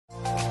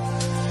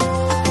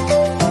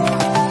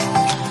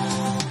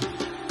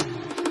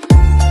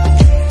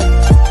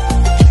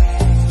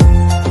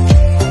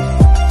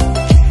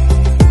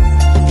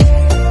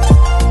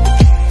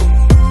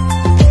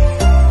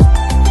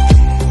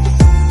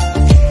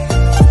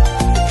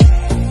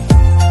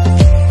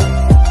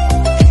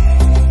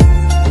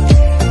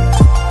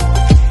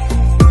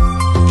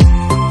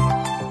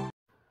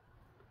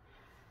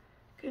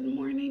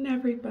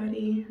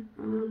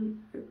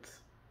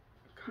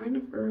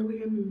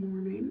early in the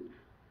morning.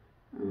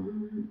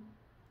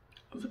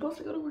 I was supposed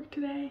to go to work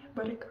today,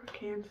 but it got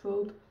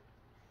canceled.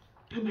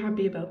 I'm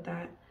happy about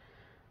that.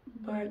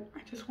 But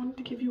I just wanted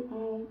to give you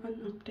all an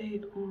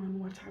update on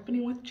what's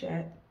happening with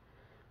Jet.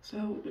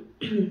 So,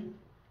 as you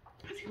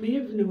may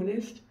have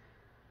noticed,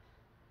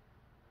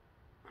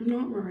 I'm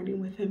not riding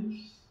with him.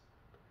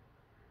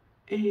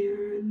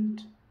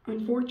 And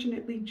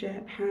unfortunately,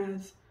 Jet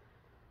has,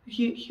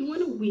 he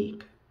went a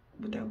week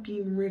without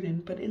being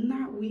ridden, but in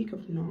that week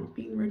of not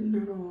being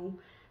ridden at all,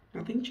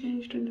 nothing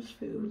changed in his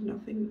food,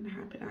 nothing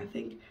happened. I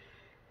think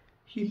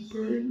he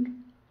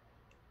burned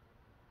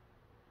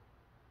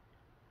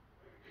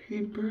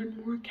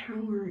more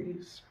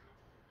calories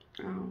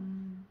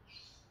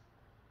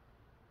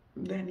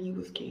than he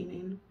was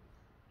gaining.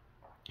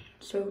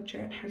 So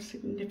Jet has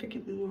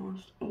significantly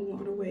lost a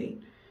lot of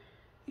weight,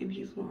 and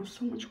he's lost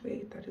so much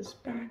weight that his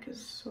back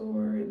is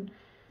sore and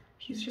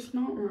he's just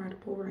not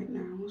rideable right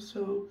now.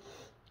 So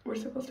we're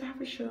supposed to have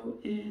a show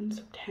in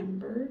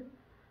September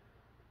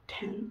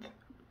 10th,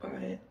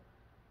 but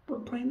we're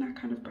playing that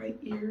kind of by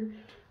ear.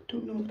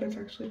 Don't know if that's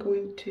actually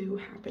going to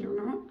happen or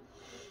not.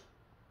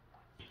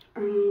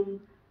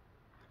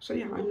 So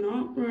yeah, I'm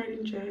not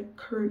riding Jet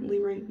currently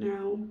right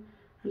now.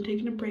 I'm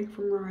taking a break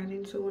from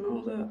riding, so in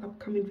all the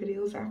upcoming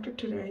videos after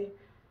today,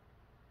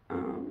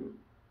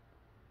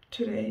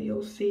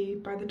 you'll see,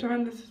 by the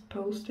time this is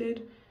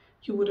posted,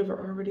 you would have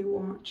already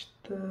watched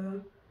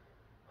the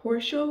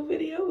horse show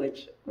video,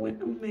 which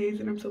went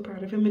amazing. I'm so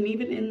proud of him. And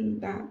even in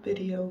that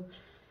video,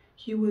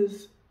 he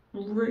was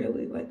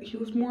really, like, he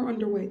was more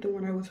underweight than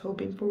what I was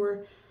hoping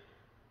for,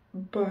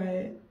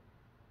 but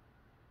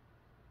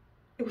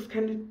it was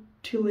kind of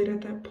too late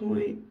at that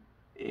point,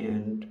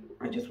 and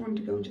I just wanted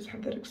to go and just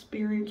have that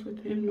experience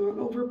with him, not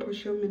over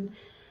push him, and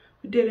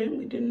we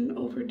didn't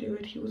overdo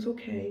it. He was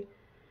okay.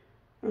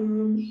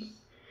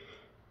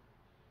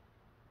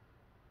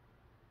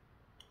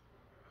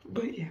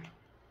 But yeah,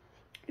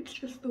 it's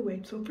just the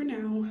weight. So for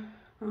now,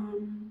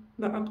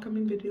 the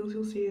upcoming videos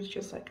you'll see is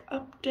just like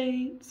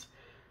updates.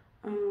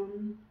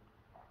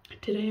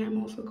 Today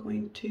I'm also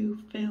going to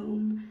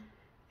film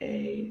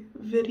a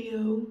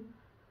video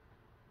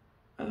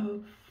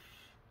of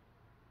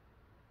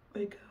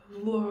like a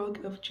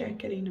vlog of Jet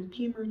getting a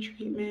BEMER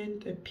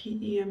treatment, a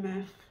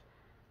PEMF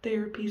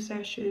therapy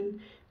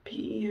session.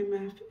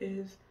 PEMF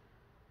is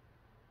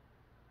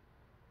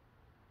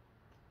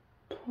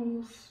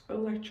pulse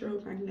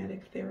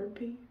electromagnetic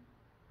therapy.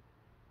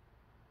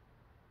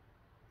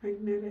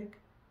 Magnetic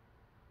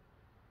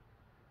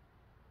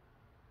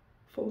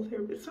full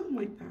therapy, something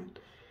like that.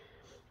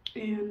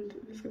 And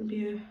there's gonna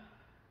be a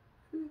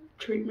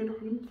treatment on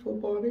him, full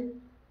body.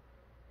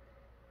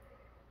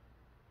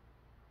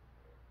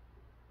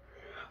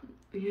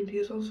 And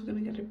he's also gonna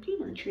get a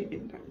BEMER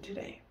treatment done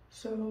today.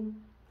 So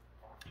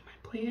my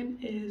plan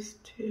is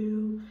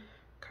to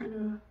kind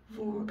of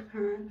vlog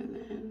that and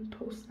then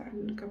post that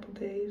in a couple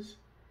days.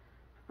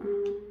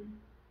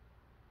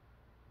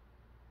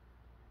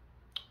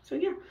 So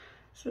yeah,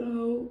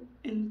 so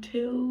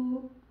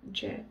until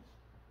Jet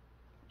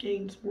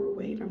gains more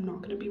weight, I'm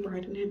not gonna be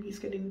riding him. He's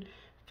getting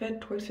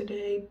fed twice a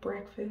day,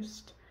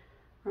 breakfast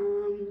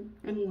and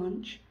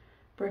lunch.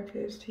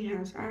 Breakfast, he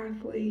has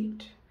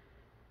Athlete,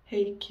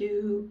 Hey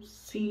Cube,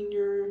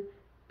 Senior,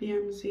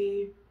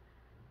 BMZ,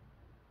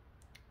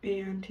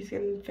 and he's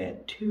getting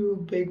fed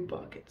 2 big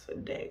buckets a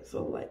day.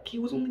 So like, he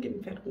was only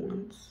getting fed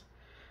once,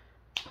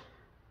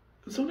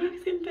 so now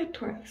he's getting fed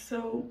twice.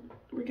 So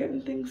we're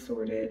getting things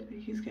sorted.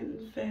 He's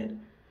getting fed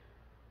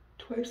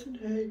twice a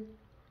day.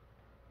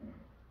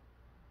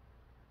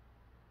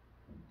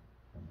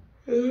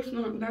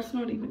 That's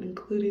not even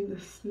including the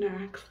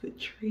snacks, the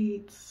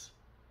treats,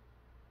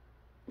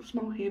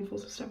 small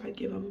handfuls of stuff I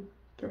give him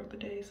throughout the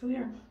day. So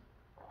yeah,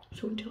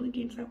 so until he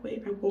gains that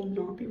weight, I will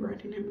not be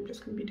riding him. I'm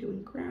just gonna be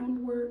doing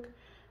groundwork,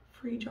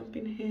 free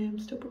jumping him,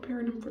 still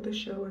preparing him for the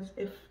show as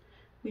if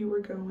we were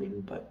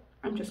going, but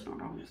I'm just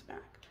not on his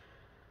back.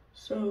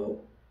 So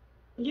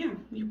yeah,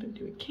 we've been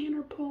doing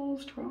canter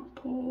pulls, drop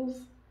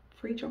pulls,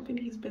 free jumping.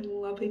 He's been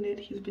loving it.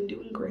 He's been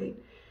doing great,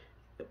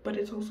 but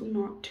it's also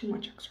not too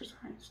much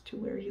exercise to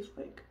where he's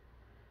like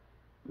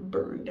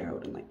burned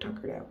out and like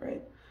tuckered out,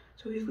 right?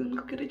 So he's gonna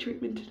go get a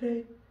treatment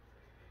today.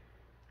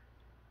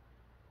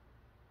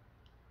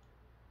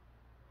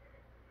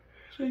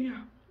 So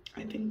yeah,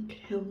 I think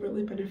he'll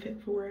really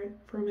benefit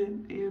from it,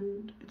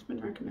 and it's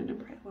been recommended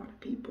by a lot of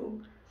people.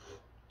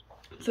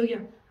 So yeah,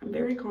 I'm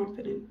very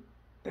confident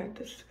that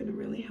this is gonna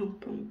really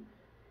help him.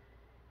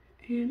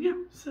 And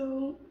yeah,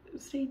 so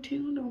stay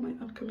tuned. All my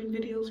upcoming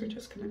videos are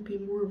just gonna be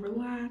more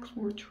relaxed,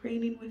 more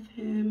training with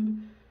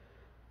him.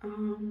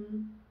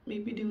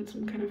 Maybe doing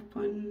some kind of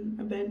fun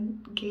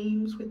event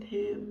games with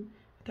him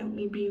without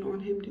me being on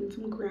him, doing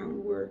some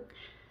groundwork,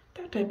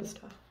 that type of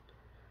stuff.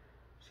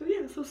 So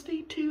yeah, so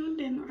stay tuned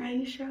and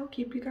I shall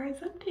keep you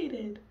guys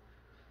updated.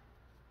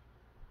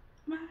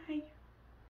 Bye.